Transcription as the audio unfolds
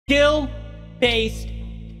skill-based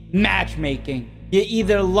matchmaking. You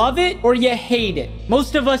either love it or you hate it.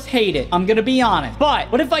 Most of us hate it, I'm gonna be honest.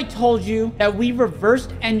 But what if I told you that we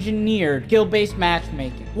reversed engineered skill-based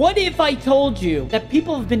matchmaking? What if I told you that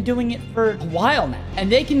people have been doing it for a while now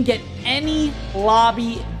and they can get any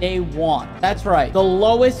lobby they want? That's right, the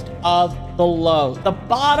lowest of the low, the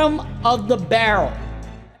bottom of the barrel.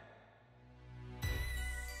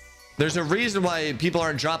 There's a reason why people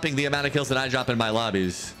aren't dropping the amount of kills that I drop in my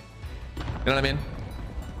lobbies. You know what I mean?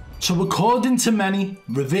 So according to many,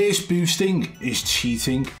 reverse boosting is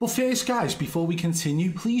cheating. But first guys, before we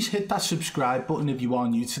continue, please hit that subscribe button if you are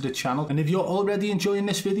new to the channel. And if you're already enjoying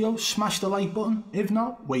this video, smash the like button. If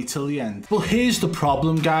not, wait till the end. But here's the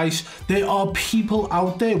problem guys. There are people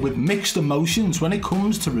out there with mixed emotions when it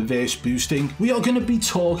comes to reverse boosting. We are going to be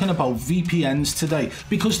talking about VPNs today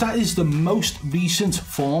because that is the most recent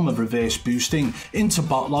form of reverse boosting into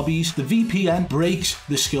bot lobbies. The VPN breaks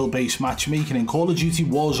the skill-based matchmaking in Call of Duty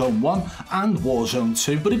Warzone 1 and Warzone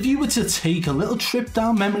 2. But if you were to take a little trip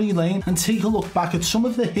down memory lane and take a look back at some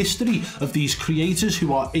of the history of these creators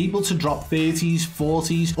who are able to drop 30s,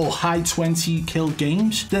 40s or high 20 kill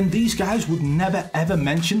games, then these guys would never ever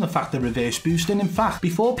mention the fact of reverse boosting. In fact,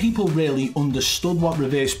 before people really understood what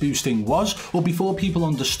reverse boosting was, or before people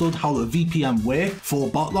understood how the VPN worked for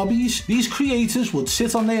bot lobbies, these creators would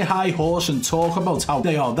sit on their high horse and talk about how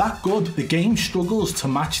they are that good, the game struggles to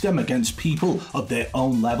match them against people of their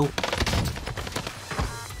own level.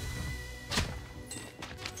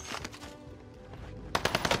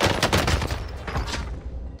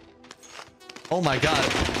 Oh my god.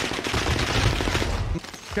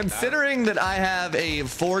 Considering that I have a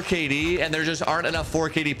 4 KD and there just aren't enough 4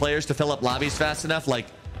 KD players to fill up lobbies fast enough, like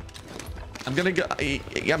I'm gonna go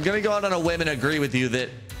out on a whim and agree with you that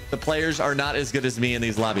the players are not as good as me in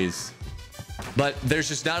these lobbies. But there's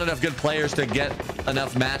just not enough good players to get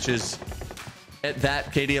enough matches at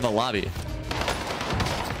that KD of a lobby.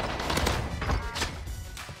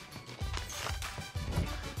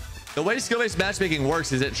 The way skill-based matchmaking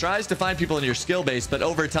works is it tries to find people in your skill base, but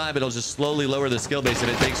over time it'll just slowly lower the skill base if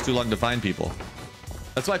it takes too long to find people.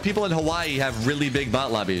 That's why people in Hawaii have really big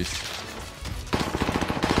bot lobbies.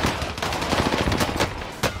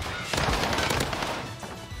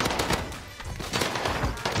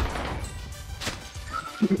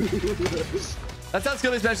 That's how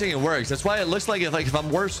skill-based matchmaking works. That's why it looks like if I'm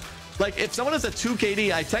worse, like if someone has a 2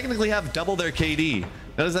 KD, I technically have double their KD.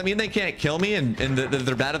 Now, does that mean they can't kill me and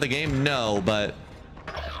they're bad at the game? No, but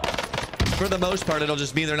for the most part, it'll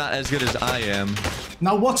just mean they're not as good as I am.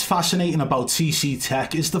 Now, what's fascinating about TC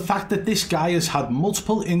Tech is the fact that this guy has had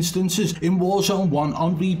multiple instances in Warzone 1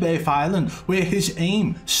 on Rebirth Island where his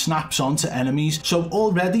aim snaps onto enemies. So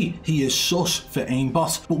already he is sus for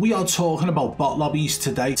aimbot. But we are talking about bot lobbies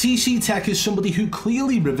today. TC Tech is somebody who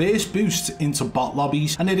clearly reverse boosts into bot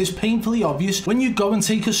lobbies, and it is painfully obvious when you go and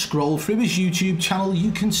take a scroll through his YouTube channel. You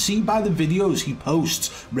can see by the videos he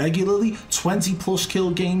posts regularly 20+ kill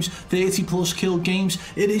games, 30+ kill games.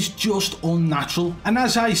 It is just unnatural. And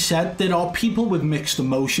as I said, there are people with mixed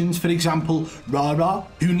emotions. For example, Rara,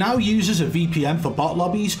 who now uses a VPN for bot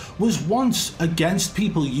lobbies, was once against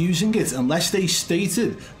people using it unless they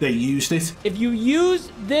stated they used it. If you use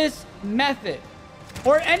this method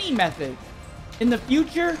or any method in the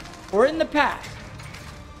future or in the past,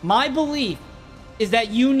 my belief is that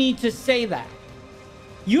you need to say that.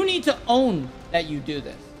 You need to own that you do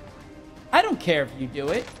this. I don't care if you do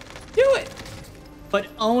it. Do it. But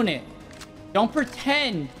own it. Don't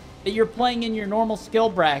pretend that you're playing in your normal skill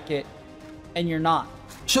bracket and you're not.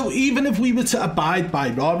 So even if we were to abide by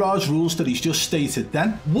Rara's rules that he's just stated,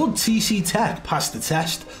 then would TC Tech pass the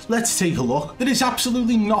test? Let's take a look. There is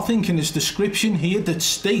absolutely nothing in his description here that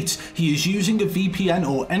states he is using a VPN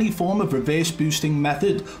or any form of reverse boosting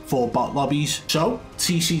method for bot lobbies. So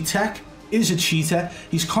TC Tech is a cheater.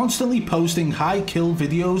 He's constantly posting high kill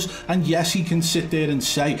videos, and yes, he can sit there and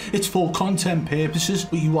say it's for content purposes,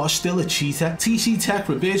 but you are still a cheater. TC Tech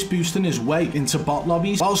reverse boosting his way into bot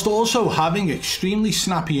lobbies whilst also having extremely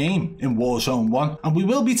snappy aim in Warzone 1, and we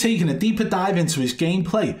will be taking a deeper dive into his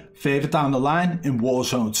gameplay further down the line in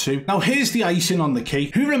Warzone 2. Now here's the icing on the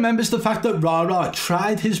cake. Who remembers the fact that Rara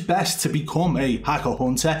tried his best to become a hacker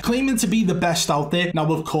hunter, claiming to be the best out there?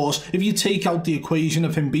 Now of course, if you take out the equation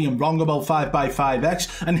of him being wrong about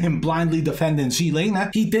 5x5x and him blindly defending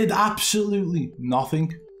Z-Laner, he did absolutely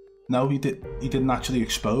nothing. No, he didn't actually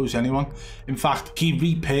expose anyone. In fact, he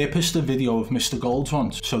repurposed a video of Mr. Gold's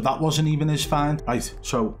once, so that wasn't even his find. Right,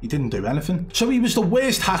 so he didn't do anything. So he was the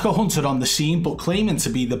worst hacker hunter on the scene, but claiming to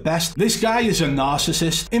be the best. This guy is a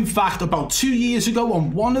narcissist. In fact, about 2 years ago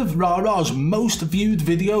on one of Rara's most viewed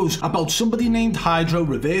videos about somebody named Hydro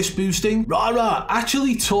reverse boosting, Rara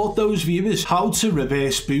actually taught those viewers how to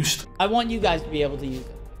reverse boost. I want you guys to be able to use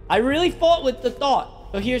it. I really fought with the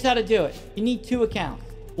thought. So here's how to do it. You need 2 accounts.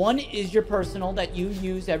 One is your personal that you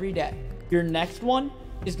use every day. Your next one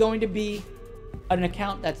is going to be an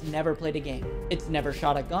account that's never played a game. It's never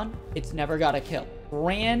shot a gun. It's never got a kill.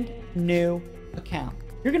 Brand new account.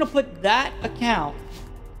 You're going to put that account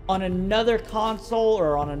on another console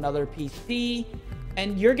or on another PC,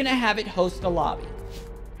 and you're going to have it host a lobby.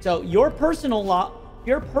 So your personal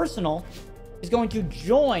is going to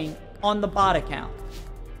join on the bot account.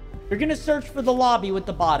 You're going to search for the lobby with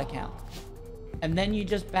the bot account. And then you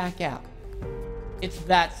just back out. It's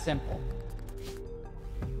that simple.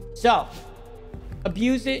 So,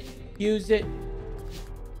 abuse it, use it.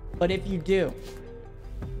 But if you do,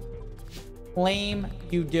 claim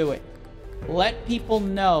you do it. Let people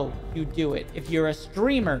know you do it. If you're a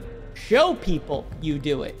streamer, show people you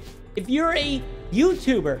do it. If you're a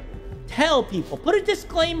YouTuber, tell people. Put a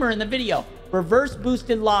disclaimer in the video. Reverse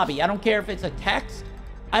boosted lobby. I don't care if it's a text.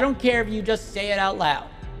 I don't care if you just say it out loud.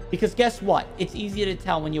 Because guess what? It's easy to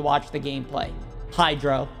tell when you watch the gameplay.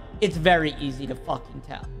 Hydro, it's very easy to fucking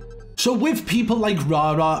tell. So with people like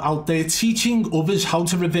Rara out there teaching others how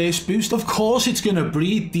to reverse boost, of course it's going to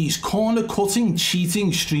breed these corner-cutting,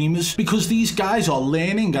 cheating streamers, because these guys are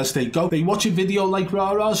learning as they go. They watch a video like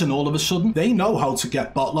Rara's and all of a sudden they know how to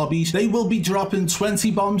get bot lobbies. They will be dropping 20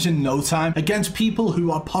 bombs in no time against people who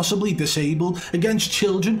are possibly disabled, against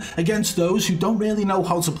children, against those who don't really know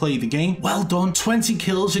how to play the game. Well done. 20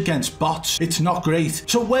 kills against bots. It's not great.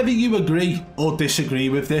 So whether you agree or disagree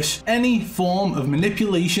with this, any form of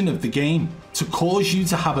manipulation of the game to cause you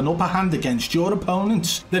to have an upper hand against your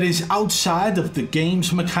opponents that is outside of the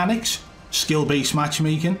game's mechanics, skill-based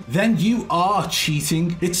matchmaking, then you are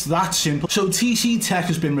cheating. It's that simple. So TC Tech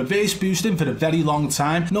has been reverse boosting for a very long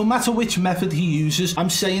time. No matter which method he uses, I'm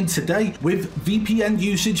saying today, with VPN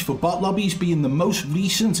usage for bot lobbies being the most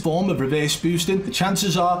recent form of reverse boosting, the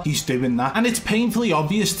chances are he's doing that. And it's painfully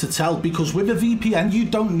obvious to tell, because with a VPN, you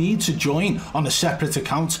don't need to join on a separate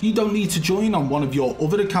account. You don't need to join on one of your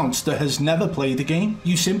other accounts that has never played the game.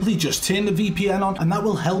 You simply just turn the VPN on and that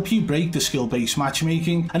will help you break the skill-based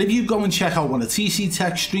matchmaking. And if you go and check out one of TC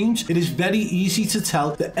Tech streams, it is very easy to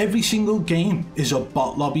tell that every single game is a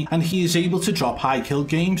bot lobby and he is able to drop high kill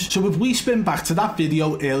games. So if we spin back to that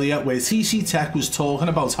video earlier where TC Tech was talking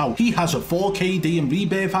about how he has a 4KD in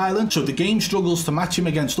Rebirth Island, so the game struggles to match him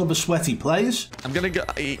against other sweaty players. I'm gonna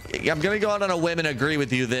go out on a whim and agree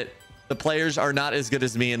with you that the players are not as good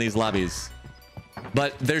as me in these lobbies,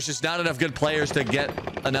 but there's just not enough good players to get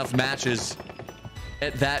enough matches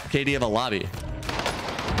at that KD of a lobby.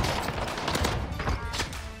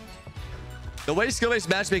 The way skill-based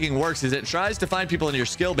matchmaking works is it tries to find people in your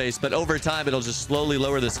skill base, but over time it'll just slowly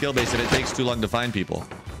lower the skill base if it takes too long to find people.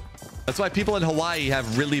 That's why people in Hawaii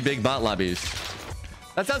have really big bot lobbies.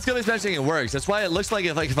 That's how skill-based matchmaking works. That's why it looks like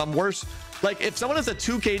if I'm worse, like if someone has a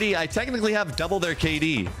 2 KD, I technically have double their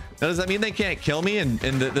KD. Now, does that mean they can't kill me and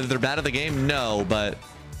they're bad at the game? No, but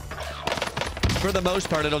for the most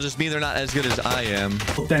part, it'll just mean they're not as good as I am.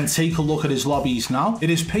 But then take a look at his lobbies now. It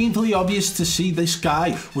is painfully obvious to see this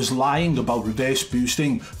guy was lying about reverse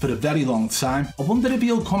boosting for a very long time. I wonder if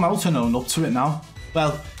he'll come out and own up to it now.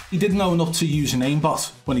 Well, he didn't own up to using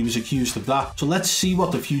aimbot when he was accused of that. So let's see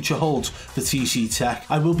what the future holds for TC Tech.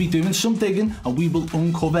 I will be doing some digging and we will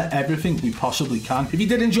uncover everything we possibly can. If you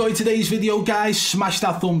did enjoy today's video, guys, smash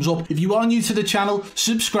that thumbs up. If you are new to the channel,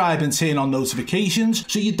 subscribe and turn on notifications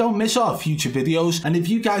so you don't miss our future videos. And if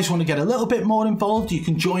you guys want to get a little bit more involved, you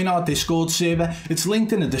can join our Discord server. It's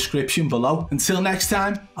linked in the description below. Until next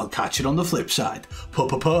time, I'll catch you on the flip side.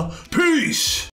 Peace!